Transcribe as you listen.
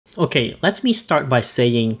Okay, let me start by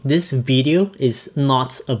saying this video is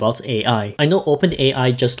not about AI. I know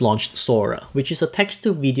OpenAI just launched Sora, which is a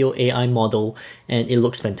text-to-video AI model, and it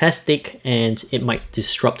looks fantastic, and it might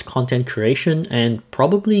disrupt content creation and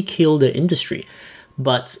probably kill the industry.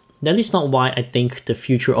 But that is not why I think the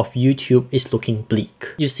future of YouTube is looking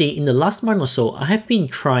bleak. You see, in the last month or so, I have been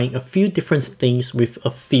trying a few different things with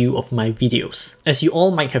a few of my videos. As you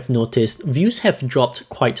all might have noticed, views have dropped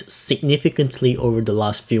quite significantly over the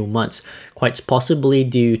last few months, quite possibly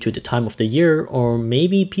due to the time of the year, or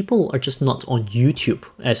maybe people are just not on YouTube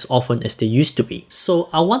as often as they used to be. So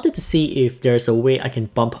I wanted to see if there's a way I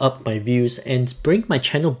can bump up my views and bring my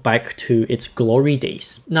channel back to its glory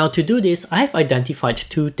days. Now to do this, I have identified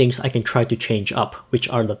two things I can try to change up, which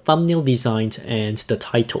are the thumbnail design and the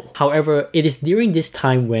title. However, it is during this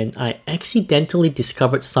time when I accidentally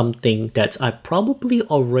discovered something that I probably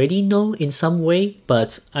already know in some way,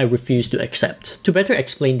 but I refuse to accept. To better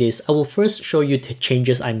explain this, I will first show you the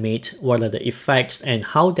changes I made, what are the effects, and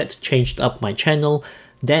how that changed up my channel.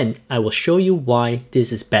 Then I will show you why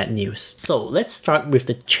this is bad news. So let's start with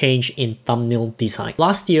the change in thumbnail design.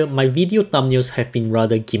 Last year, my video thumbnails have been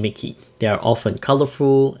rather gimmicky. They are often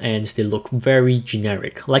colorful and they look very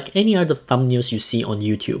generic, like any other thumbnails you see on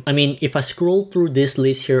YouTube. I mean, if I scroll through this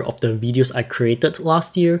list here of the videos I created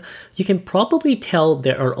last year, you can probably tell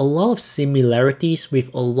there are a lot of similarities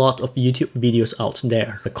with a lot of YouTube videos out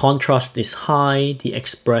there. The contrast is high, the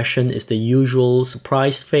expression is the usual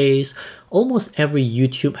surprised face. Almost every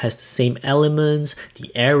YouTube has the same elements,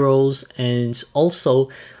 the arrows, and also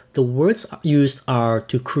the words used are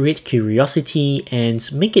to create curiosity and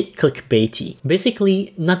make it clickbaity.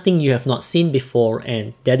 Basically, nothing you have not seen before,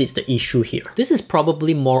 and that is the issue here. This is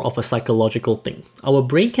probably more of a psychological thing. Our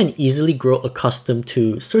brain can easily grow accustomed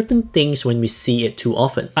to certain things when we see it too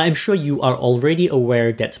often. I am sure you are already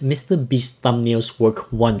aware that Mr. Beast thumbnails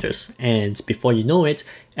work wonders, and before you know it,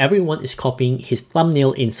 everyone is copying his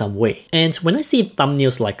thumbnail in some way. And when I see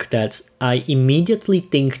thumbnails like that, I immediately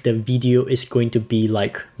think the video is going to be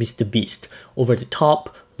like Mr. Beast. Over the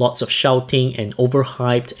top, lots of shouting and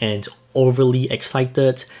overhyped and overly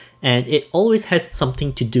excited. And it always has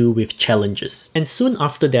something to do with challenges. And soon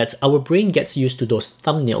after that, our brain gets used to those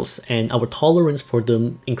thumbnails and our tolerance for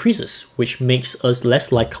them increases, which makes us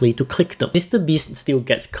less likely to click them. Mr. Beast still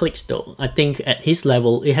gets clicks though. I think at his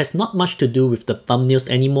level, it has not much to do with the thumbnails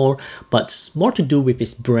anymore, but more to do with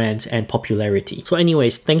his brand and popularity. So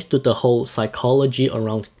anyways, thanks to the whole psychology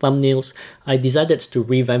around thumbnails, I decided to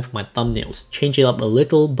revamp my thumbnails, change it up a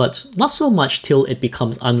little, but not so much till it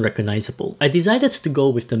becomes unrecognizable. I decided to go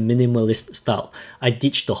with the minimalist style. I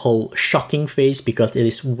ditched the whole shocking face because it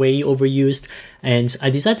is way overused, and I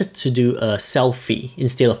decided to do a selfie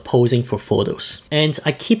instead of posing for photos. And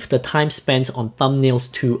I keep the time spent on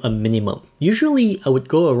thumbnails to a minimum. Usually I would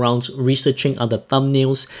go around researching other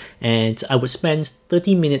thumbnails and I would spend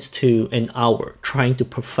 30 minutes to an hour trying to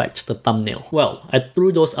perfect the thumbnail. Well, I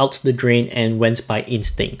threw those out the drain and went by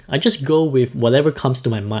instinct. I just go with whatever comes to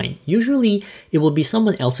my mind. Usually it will be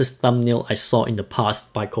someone else's thumbnail I saw in the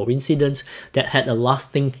past by coincidence that had a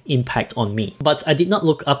lasting impact on me. But I did not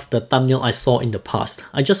look up the thumbnail I saw in the past.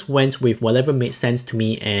 I just went with whatever made sense to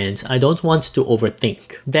me and I don't want to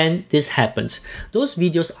overthink. Then this happened. Those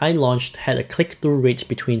videos I launched had a click-through rate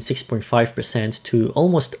between 6.5% to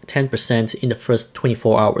almost 10% in the first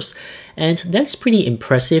 24 hours. And that's pretty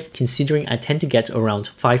impressive considering I tend to get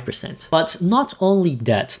around 5%. But not only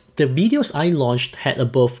that, the videos I launched had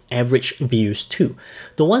above average views too.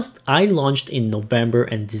 The ones I launched in November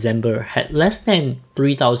and December had less than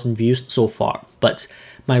 3,000 views so far, but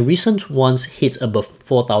my recent ones hit above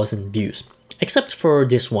 4,000 views. Except for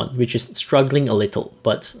this one, which is struggling a little,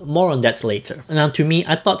 but more on that later. Now to me,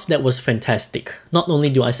 I thought that was fantastic. Not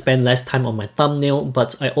only do I spend less time on my thumbnail,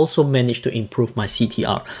 but I also managed to improve my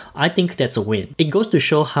CTR. I think that's a win. It goes to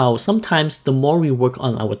show how sometimes the more we work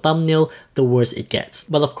on our thumbnail, the worse it gets.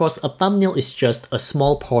 But of course, a thumbnail is just a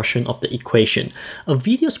small portion of the equation. A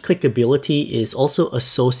video's clickability is also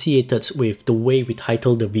associated with the way we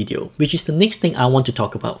title the video, which is the next thing I want to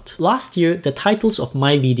talk about. Last year, the titles of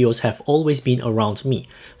my videos have always been around me.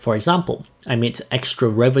 For example, I made extra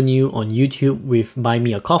revenue on YouTube with Buy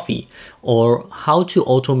Me a Coffee, or how to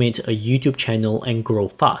automate a YouTube channel and grow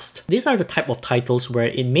fast. These are the type of titles where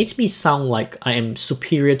it makes me sound like I am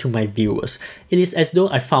superior to my viewers. It is as though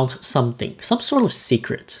I found something, some sort of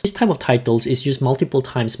secret. This type of titles is used multiple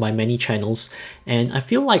times by many channels, and I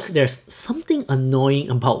feel like there's something annoying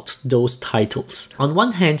about those titles. On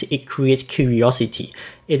one hand, it creates curiosity.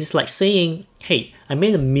 It is like saying, hey, I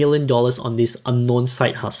made $1 million on this unknown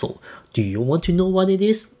side hustle. Do you want to know what it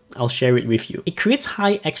is? I'll share it with you. It creates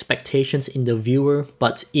high expectations in the viewer,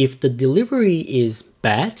 but if the delivery is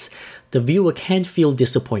bad, the viewer can feel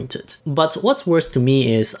disappointed. But what's worse to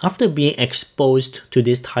me is, after being exposed to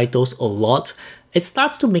these titles a lot, it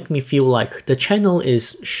starts to make me feel like the channel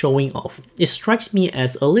is showing off. It strikes me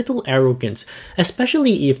as a little arrogant,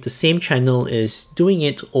 especially if the same channel is doing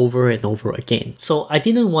it over and over again. So I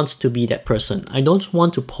didn't want to be that person. I don't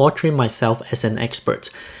want to portray myself as an expert.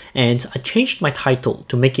 And I changed my title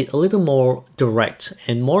to make it a little more direct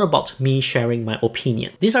and more about me sharing my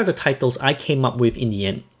opinion. These are the titles I came up with in the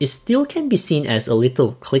end. It still can be seen as a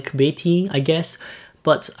little clickbaity, I guess,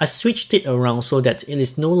 but I switched it around so that it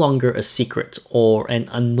is no longer a secret or an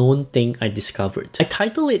unknown thing I discovered. I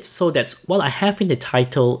title it so that what I have in the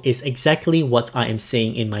title is exactly what I am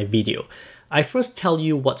saying in my video. I first tell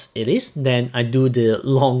you what it is, then I do the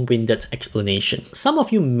long-winded explanation. Some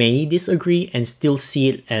of you may disagree and still see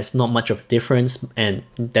it as not much of a difference, and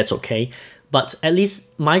that's okay. But at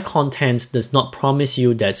least my content does not promise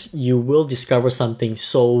you that you will discover something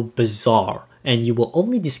so bizarre and you will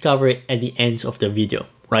only discover it at the end of the video,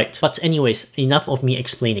 right? But anyways, enough of me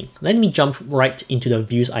explaining. Let me jump right into the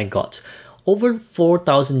views I got. Over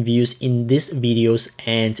 4,000 views in these videos,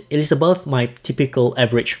 and it is above my typical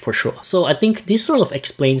average for sure. So I think this sort of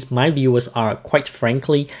explains my viewers are, quite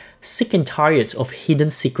frankly, sick and tired of hidden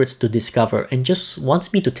secrets to discover and just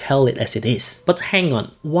wants me to tell it as it is. But hang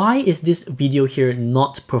on, why is this video here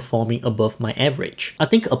not performing above my average? I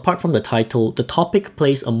think apart from the title, the topic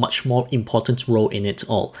plays a much more important role in it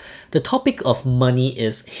all. The topic of money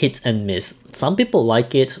is hit and miss. Some people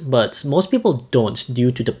like it, but most people don't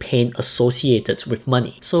due to the pain associated with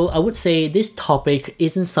money. So I would say this topic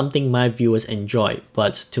isn't something my viewers enjoy,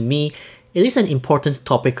 but to me, it is an important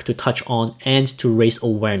topic to touch on and to raise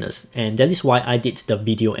awareness, and that is why I did the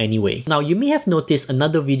video anyway. Now, you may have noticed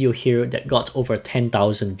another video here that got over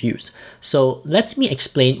 10,000 views. So let me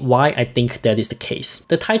explain why I think that is the case.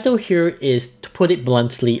 The title here is, to put it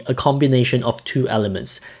bluntly, a combination of two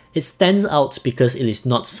elements. It stands out because it is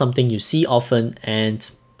not something you see often, and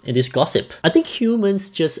it is gossip. I think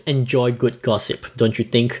humans just enjoy good gossip, don't you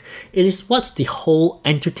think? It is what the whole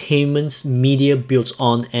entertainment media builds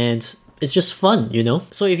on, and it's just fun, you know?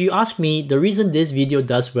 So if you ask me, the reason this video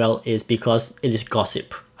does well is because it is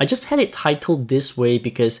gossip. I just had it titled this way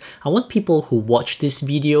because I want people who watch this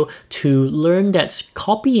video to learn that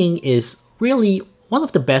copying is really one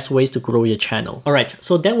of the best ways to grow your channel. Alright,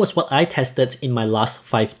 so that was what I tested in my last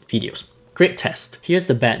 5 videos. Great test. Here's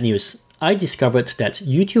the bad news. I discovered that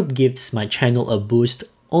YouTube gives my channel a boost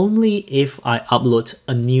only if I upload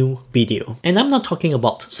a new video. And I'm not talking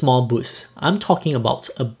about small boosts, I'm talking about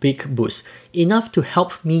a big boost, enough to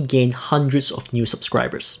help me gain hundreds of new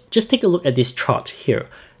subscribers. Just take a look at this chart here.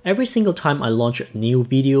 Every single time I launch a new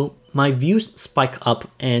video, my views spike up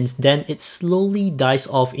and then it slowly dies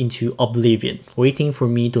off into oblivion, waiting for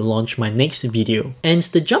me to launch my next video. And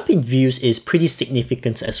the jump in views is pretty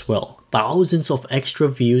significant as well. Thousands of extra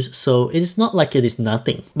views, so it is not like it is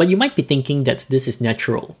nothing. But you might be thinking that this is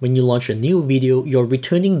natural. When you launch a new video, your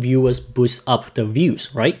returning viewers boost up the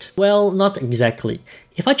views, right? Well, not exactly.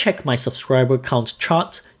 If I check my subscriber count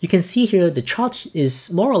chart, you can see here the chart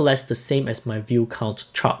is more or less the same as my view count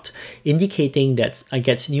chart, indicating that I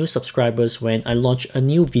get new subscribers when I launch a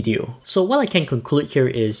new video. So what I can conclude here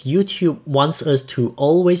is YouTube wants us to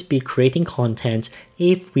always be creating content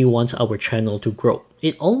if we want our channel to grow.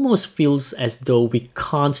 It almost feels as though we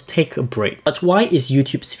can't take a break. But why is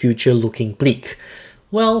YouTube's future looking bleak?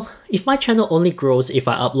 Well, if my channel only grows if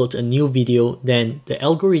I upload a new video, then the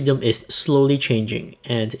algorithm is slowly changing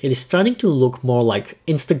and it is starting to look more like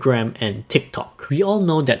Instagram and TikTok. We all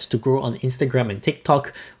know that to grow on Instagram and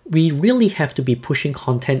TikTok, we really have to be pushing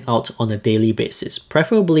content out on a daily basis,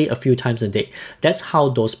 preferably a few times a day. That's how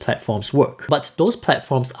those platforms work. But those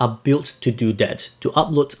platforms are built to do that, to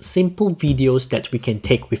upload simple videos that we can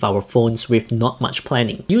take with our phones with not much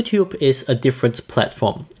planning. YouTube is a different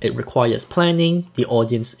platform. It requires planning, the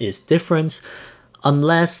audience is different,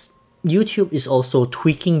 unless YouTube is also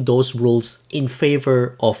tweaking those rules in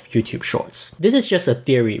favor of YouTube Shorts. This is just a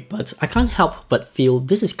theory, but I can't help but feel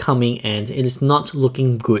this is coming and it is not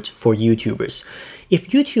looking good for YouTubers. If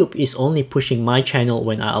YouTube is only pushing my channel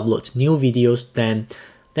when I upload new videos, then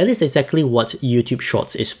that is exactly what YouTube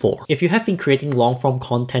Shorts is for. If you have been creating long-form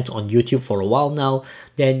content on YouTube for a while now,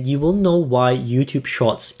 then you will know why YouTube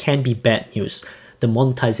Shorts can be bad news. the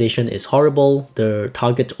monetization is horrible, the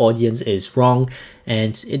target audience is wrong,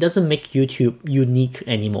 and it doesn't make YouTube unique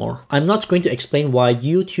anymore. I'm not going to explain why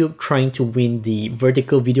YouTube trying to win the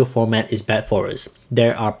vertical video format is bad for us.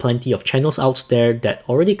 There are plenty of channels out there that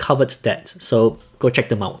already covered that, so go check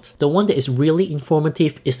them out. The one that is really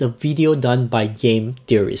informative is a video done by game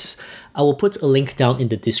theorists. I will put a link down in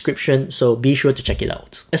the description, so be sure to check it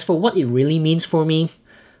out. As for what it really means for me,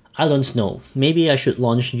 I don't know. Maybe I should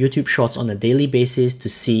launch YouTube Shorts on a daily basis to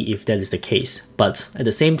see if that is the case. But at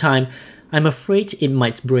the same time, I'm afraid it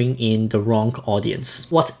might bring in the wrong audience.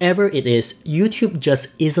 Whatever it is, YouTube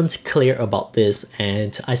just isn't clear about this,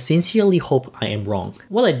 and I sincerely hope I am wrong.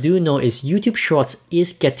 What I do know is YouTube Shorts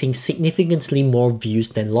is getting significantly more views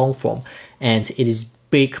than long form, and it is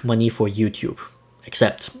big money for YouTube.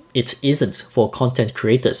 Except it isn't for content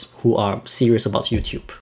creators who are serious about YouTube.